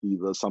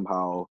either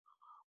somehow,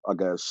 I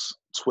guess,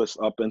 twist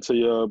up into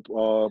your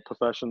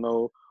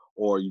professional,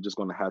 or you're just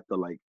gonna have to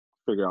like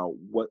figure out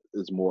what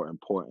is more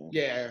important.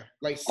 Yeah.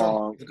 Like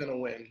Um, somebody's gonna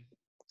win.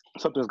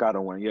 Something's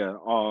gotta win. Yeah.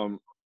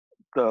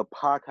 The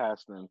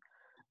podcasting,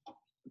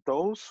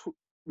 those.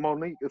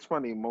 Monique, it's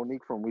funny.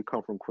 Monique from We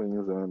Come from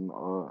Queens, and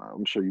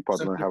I'm sure you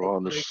probably Some gonna have her people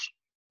on the. like,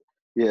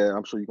 Yeah,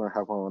 I'm sure you're gonna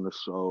have her on the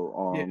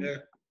show. yeah.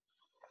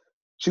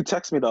 She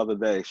texted me the other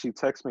day. She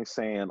texted me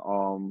saying, I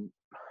want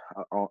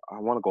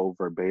to go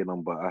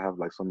verbatim, but I have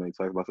like so many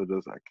text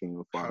messages I can't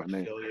even find I her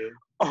name. feel you.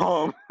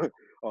 Um,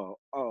 uh,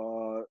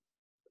 uh,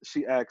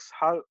 she asked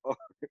how.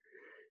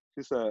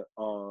 She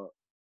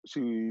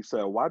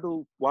said,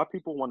 why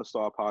people want to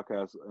start a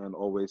podcast and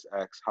always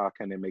ask how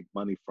can they make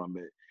money from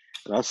it?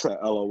 And I said,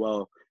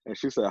 LOL. And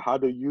she said, how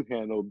do you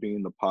handle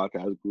being the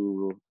podcast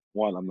guru?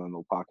 One, I'm not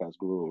no podcast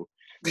guru.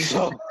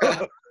 So,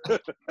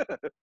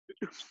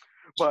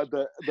 but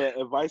the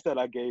advice that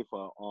I gave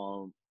her,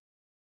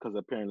 because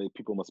apparently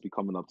people must be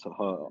coming up to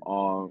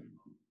her.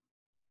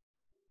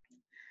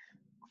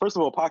 First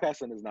of all,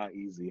 podcasting is not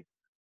easy.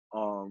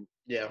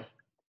 Yeah.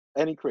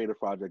 Any creative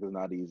project is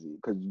not easy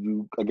because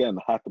you again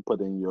have to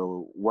put in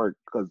your work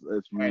because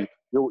if Right.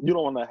 you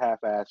don't want to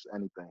half-ass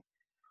anything.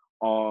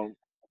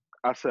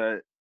 I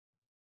said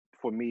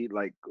for me,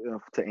 like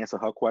to answer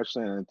her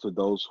question and to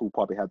those who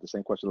probably have the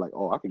same question, like,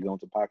 oh, I could go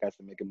into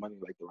podcasting making money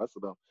like the rest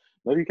of them.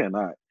 No, you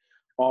cannot.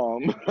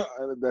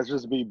 That's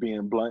just me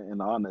being blunt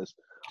and honest.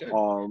 Good.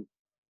 Don't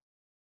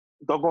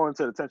go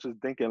into the tensions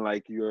thinking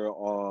like you're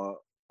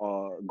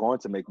going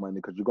to make money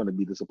because you're going to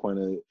be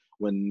disappointed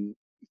when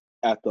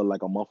after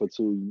like a month or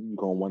two you're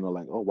gonna wonder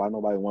like, oh, why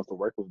nobody wants to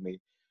work with me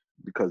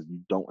because you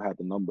don't have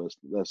the numbers.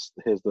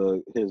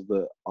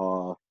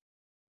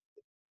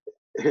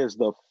 Here's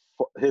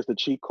the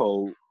cheat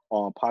code.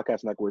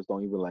 Podcast networks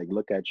don't even like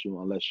look at you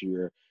unless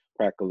you're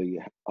practically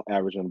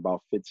averaging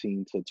about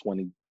 15 to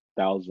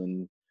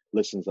 20,000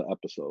 listens an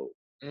episode.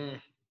 Mm.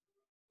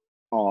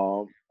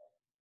 Um,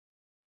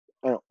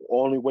 and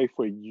only way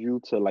for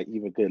you to like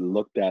even get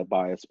looked at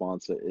by a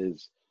sponsor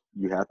is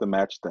you have to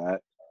match that,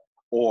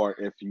 or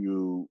if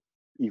you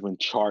even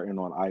charting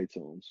on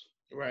iTunes.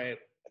 Right.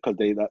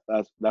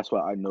 Because that's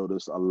what I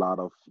noticed a lot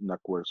of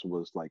networks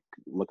was like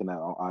looking at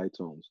on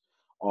iTunes.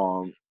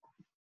 Um,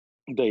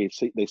 they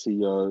see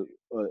your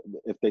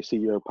if they see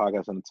your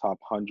podcast in the top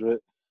 100,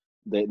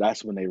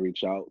 that's when they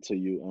reach out to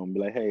you and be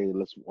like, hey,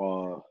 let's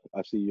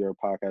I see your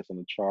podcast in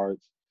the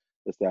charts,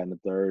 this, that, and the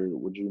third.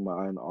 Would you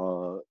mind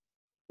or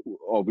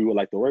we would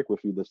like to work with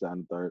you, this, that,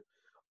 and the third.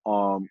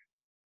 Um,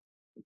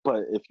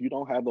 but if you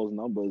don't have those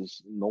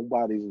numbers,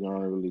 nobody's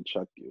gonna really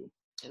check you.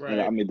 And I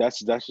Right. mean that's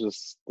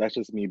just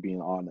me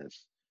being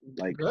honest.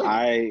 Like Good.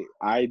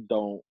 I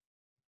don't,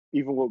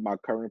 even with my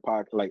current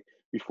podcast, like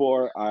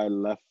before I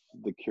left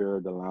the Cure,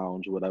 the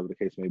Lounge, whatever the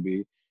case may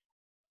be,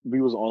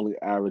 we was only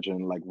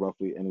averaging like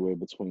roughly anywhere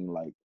between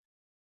like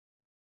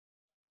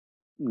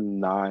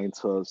nine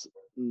to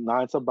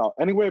nine to about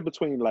anywhere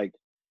between like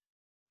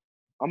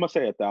I'm gonna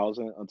say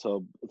 1,000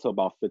 until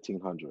about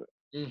 1,500.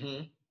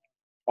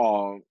 Mm-hmm.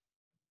 Um,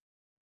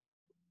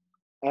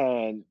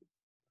 and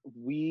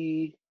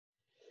we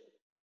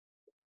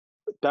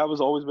that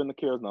was always been the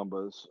Cure's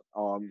numbers,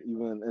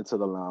 even into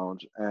the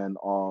Lounge, and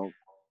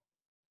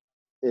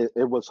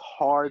it was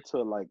hard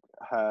to like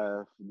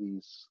have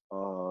these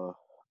um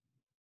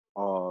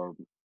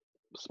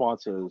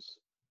sponsors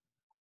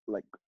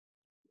like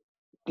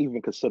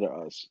even consider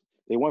us.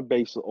 They weren't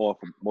based off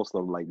of most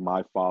of like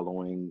my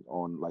following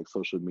on like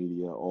social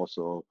media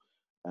also,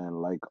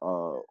 and like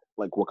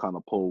what kind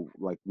of pull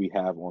like we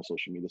have on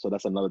social media. So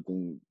that's another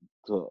thing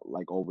to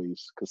like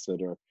always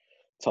consider.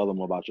 Tell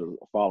them about your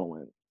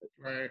following.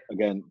 Right.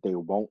 Again, they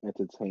won't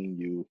entertain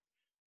you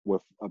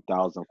with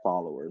 1,000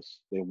 followers.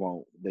 They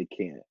won't. They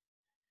can't.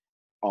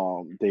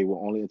 They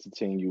will only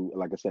entertain you,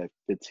 like I said,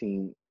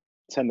 10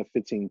 to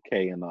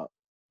 15K and up.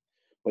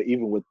 But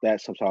even with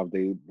that, sometimes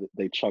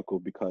they chuckle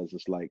because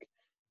it's like,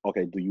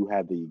 okay, do you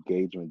have the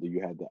engagement? Do you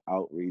have the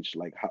outreach?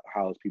 Like,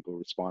 how is people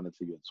responding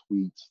to your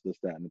tweets? This,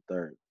 that, and the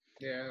third.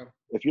 Yeah.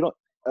 If you don't,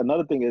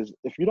 another thing is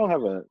if you don't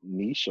have a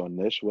niche or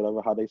niche,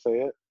 whatever how they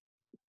say it,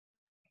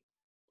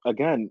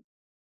 again,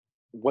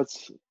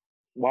 what's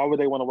why would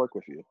they want to work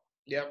with you?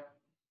 Yep.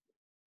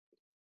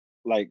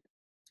 Like,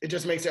 It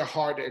just makes it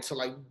harder to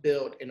like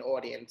build an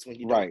audience when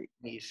you don't right,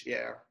 niche.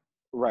 Yeah.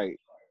 right.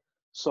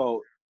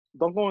 So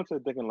don't go into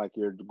thinking like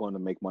you're going to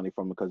make money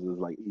from it because it's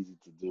like easy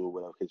to do.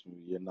 Without case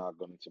you're not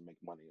going to make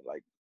money.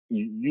 Like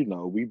you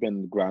know, we've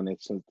been grinding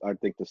since I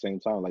think the same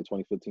time, like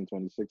 2015,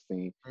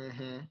 2016.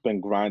 Mm-hmm.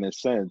 Been grinding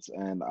since,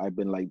 and I've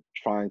been like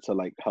trying to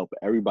like help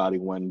everybody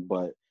win.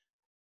 But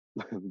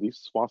these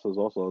sponsors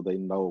also they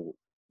know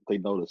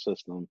the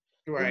system.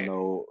 Right.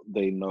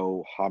 They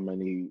know how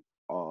many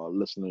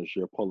listeners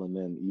you're pulling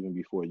in even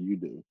before you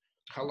do.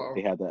 Hello.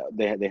 They have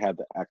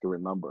the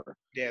accurate number.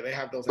 Yeah, they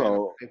have those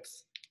So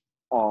analytics.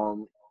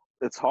 um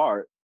it's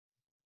hard.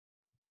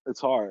 It's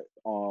hard.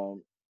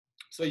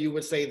 So you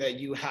would say that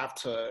you have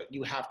to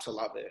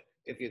love it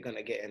if you're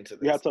gonna get into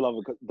You have this. to love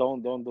it.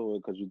 Don't do it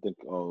because you think,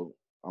 oh,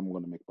 I'm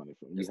gonna make money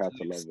from it. You Just have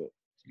to love it.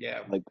 yeah.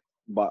 Like,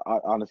 but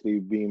honestly,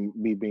 being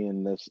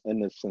this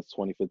since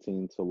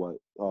 2015 to what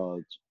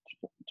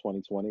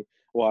 2020.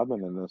 Well, I've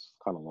been in this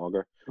kind of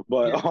longer,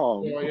 but Yeah.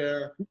 Oh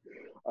yeah.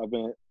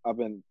 I've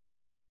been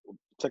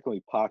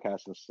technically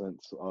podcasting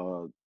since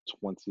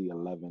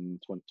 2011,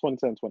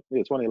 2010,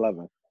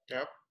 2011.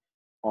 Yep.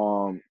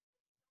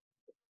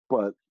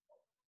 But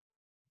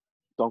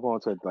don't go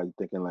into like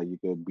thinking like you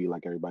could be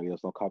like everybody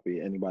else. Don't copy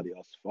anybody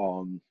else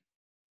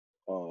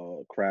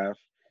craft.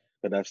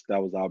 But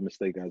that was our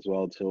mistake as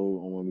well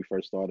too. And when we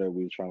first started,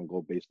 we were trying to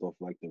go based off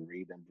like the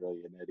Read and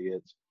Brilliant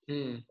Idiots.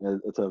 And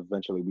it's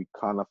eventually we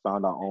kind of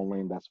found our own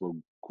lane. That's what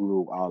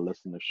grew our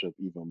listenership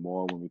even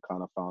more when we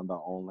kind of found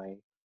our own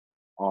lane.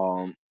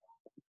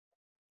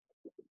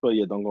 But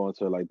yeah, don't go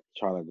into like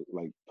try to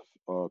like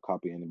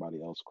copy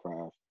anybody else's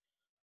craft.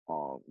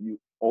 You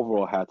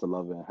overall had to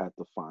love it and had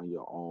to find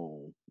your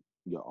own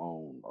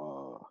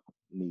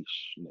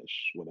niche,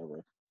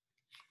 whatever.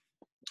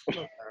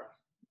 Okay.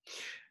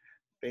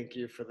 Thank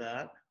you for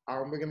that.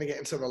 We're going to get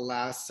into the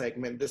last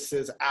segment. This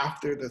is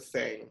after the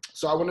thing.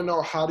 So I want to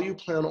know, how do you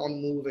plan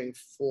on moving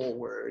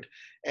forward?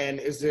 And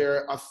is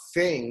there a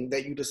thing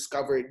that you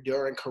discovered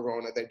during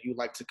Corona that you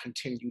like to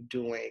continue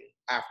doing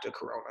after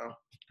Corona?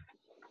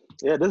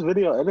 Yeah, this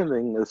video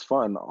editing is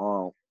fun.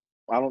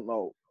 I don't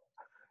know.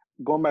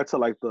 Going back to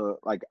like the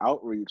like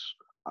outreach,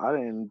 I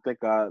didn't think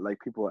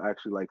people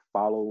actually like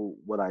follow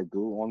what I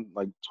do on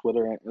like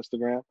Twitter and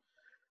Instagram.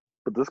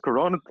 But this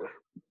Corona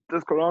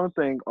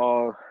thing,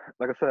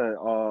 like I said,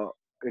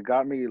 it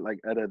got me like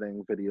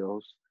editing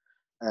videos,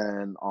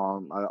 and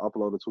I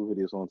uploaded 2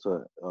 videos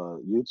onto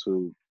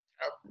YouTube,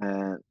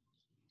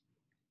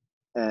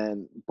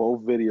 and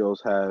both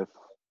videos have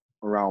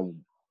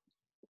around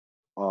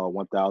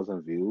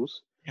 1,000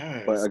 views.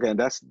 Yes. But again,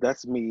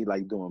 that's me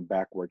like doing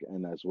back work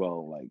and as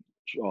well, like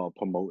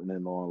promoting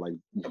it on like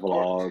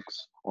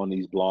vlogs on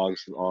these blogs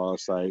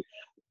site,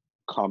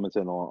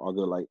 commenting on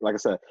other like I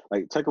said,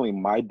 like technically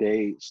my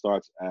day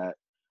starts at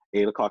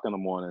 8 o'clock in the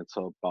morning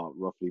till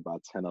roughly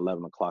about 10,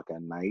 11 o'clock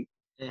at night.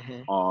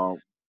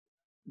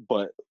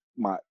 But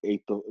my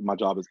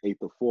job is 8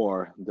 to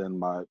 4. Then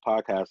my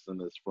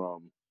podcasting is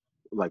from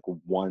like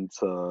 1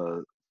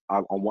 to I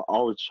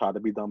always try to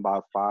be done by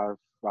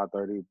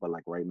 5:30. But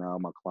like right now,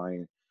 my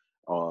client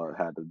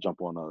had to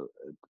jump on a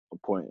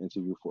point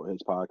interview for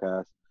his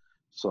podcast,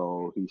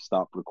 so he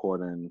stopped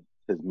recording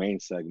his main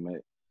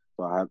segment.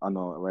 So I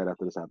know right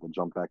after this I have to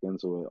jump back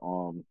into it.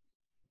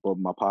 But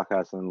my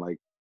podcasting like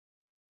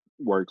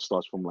work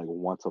starts from like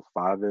 1 to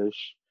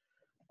 5ish.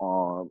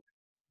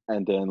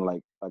 And then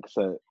like I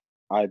said,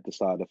 I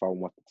decide if I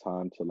want the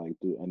time to like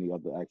do any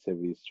other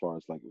activities as far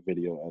as like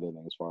video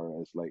editing, as far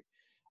as like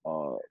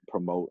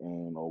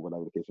promoting or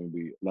whatever the case may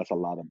be. That's a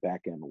lot of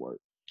back end work.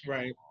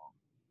 Right.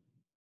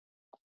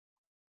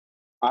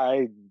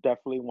 I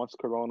definitely, once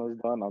Corona is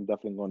done, I'm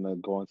definitely going to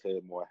go into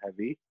it more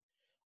heavy.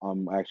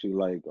 I'm actually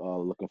like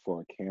looking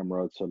for a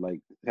camera to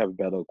like have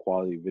better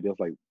quality videos.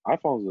 Like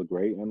iPhones are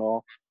great and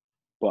all,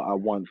 but I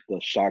want the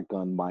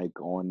shotgun mic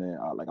on it.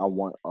 I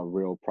want a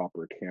real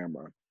proper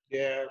camera.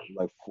 Yeah.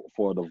 Like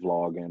for the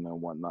vlogging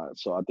and whatnot.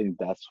 So I think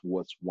that's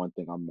what's one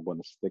thing I'm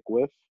going to stick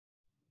with.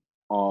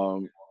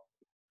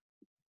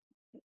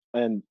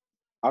 And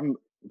I'm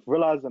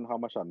realizing how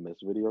much I miss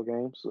video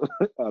games.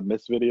 I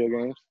miss video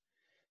games.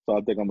 So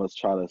I think I'm gonna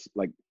try to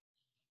like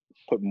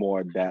put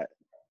more of that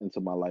into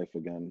my life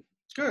again.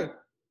 Good.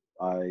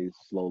 I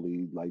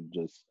slowly like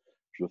just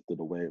drifted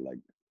away. Like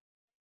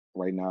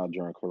right now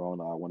during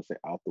Corona, I want to say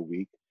out the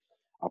week,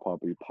 I'll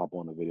probably pop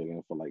on a video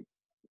game for like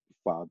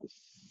 5 to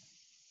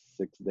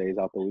 6 days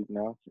out the week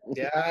now.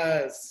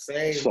 Yes,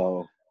 same.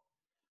 So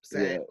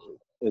same.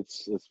 yeah,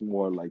 it's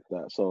more like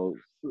that. So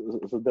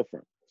it's a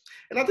different.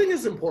 And I think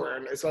it's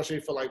important, especially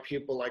for like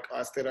people like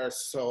us that are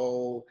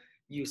so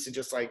used to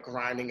just like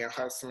grinding and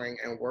hustling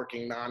and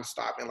working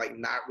nonstop and like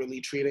not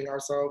really treating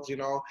ourselves, you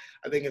know.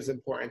 I think it's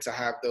important to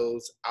have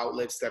those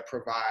outlets that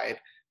provide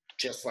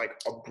just like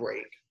a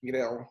break, you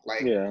know,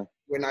 like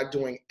we're not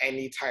doing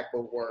any type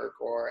of work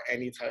or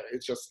any type,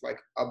 it's just like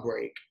a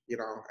break, you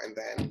know, and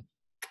then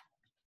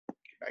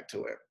get back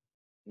to it.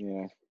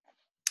 Yeah.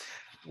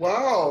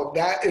 Wow,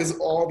 that is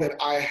all that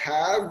I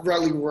have,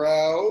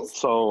 Rell.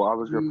 So I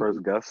was your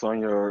first guest on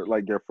your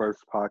first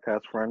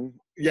podcast friend.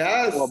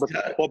 Yes. Well,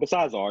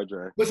 besides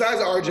RJ. Besides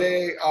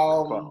RJ,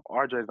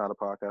 RJ's not a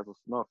podcast.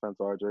 No offense,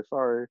 RJ.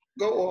 Sorry.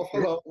 Go off.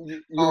 Hello.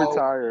 You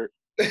retired.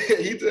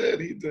 He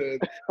did.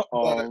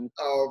 But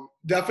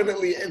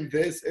definitely in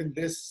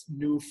this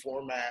new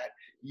format,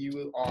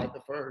 you are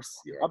the first.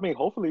 I mean,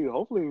 hopefully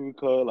we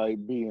could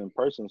like be in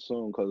person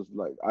soon, because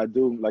like I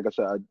do, like I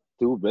said, I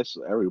do miss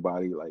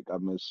everybody. Like I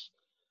miss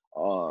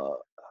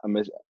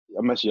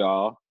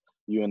y'all,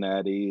 you and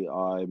Addie.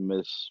 I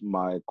miss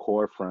my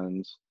core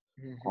friends.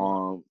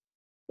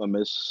 I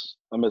miss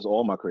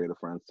all my creative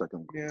friends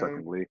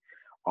technically.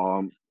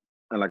 And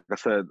like I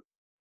said,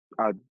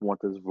 I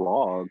want this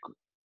vlog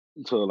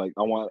to like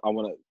I want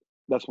to.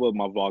 That's what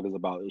my vlog is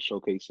about, is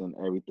showcasing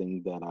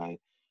everything that I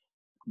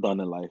done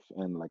in life.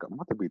 And like I'm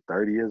about to be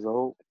 30 years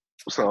old,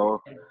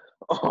 so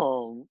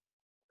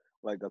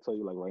like I tell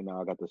you, like right now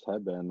I got this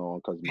headband on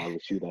because my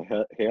receding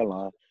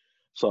hairline.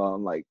 So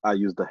I'm like, I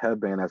use the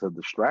headband as a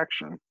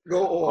distraction.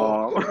 Go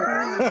on.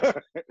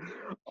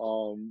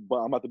 But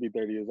I'm about to be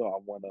 30 years old.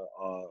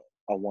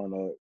 I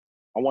wanna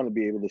I want to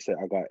be able to say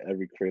I got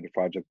every creative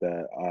project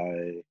that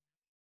I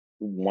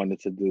wanted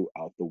to do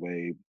out the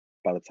way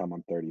by the time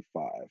I'm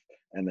 35.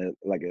 And then,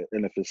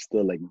 and if it's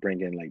still like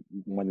bringing like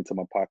money to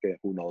my pocket,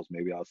 who knows?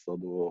 Maybe I'll still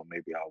do it, or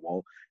maybe I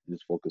won't.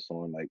 Just focus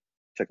on like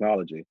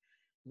technology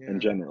in Yeah.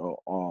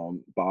 general.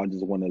 But I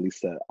just want to at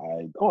least say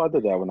I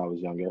did that when I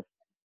was younger.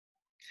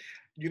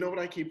 You know what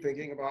I keep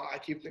thinking about? I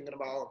keep thinking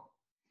about,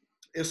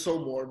 it's so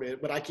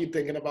morbid, but I keep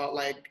thinking about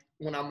like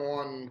when I'm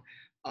on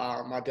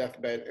my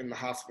deathbed in the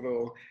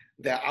hospital,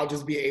 that I'll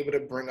just be able to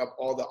bring up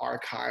all the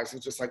archives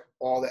and just like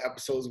all the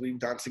episodes we've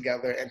done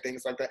together and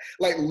things like that.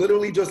 Like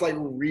literally just like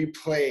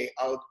replay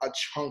a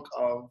chunk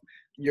of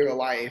your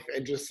life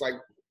and just like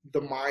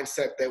the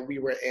mindset that we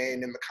were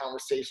in and the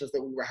conversations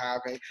that we were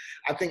having.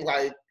 I think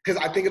like,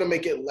 because I think it'll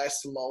make it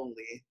less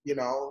lonely, you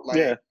know, like,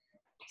 Yeah,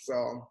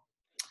 so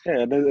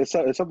yeah. It's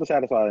something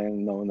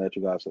satisfying knowing that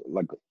you guys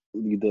like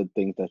you did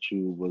things that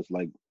you was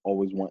like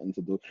always wanting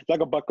to do. It's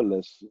like a bucket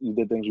list. You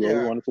did things you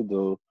always yeah, wanted to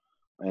do,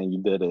 and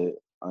you did it,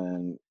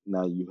 and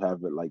now you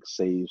have it like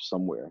saved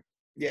somewhere,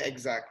 yeah,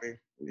 exactly.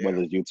 Yeah.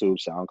 whether it's YouTube,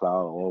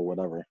 SoundCloud, or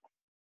whatever.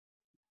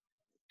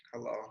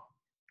 Hello.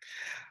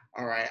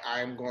 All right,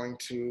 I'm going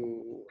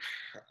to,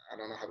 I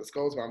don't know how this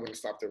goes, but I'm going to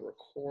stop the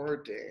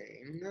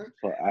recording.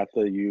 So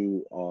after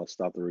you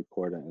stop the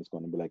recording, it's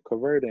going to be like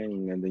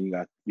converting, and then you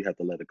have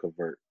to let it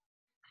convert.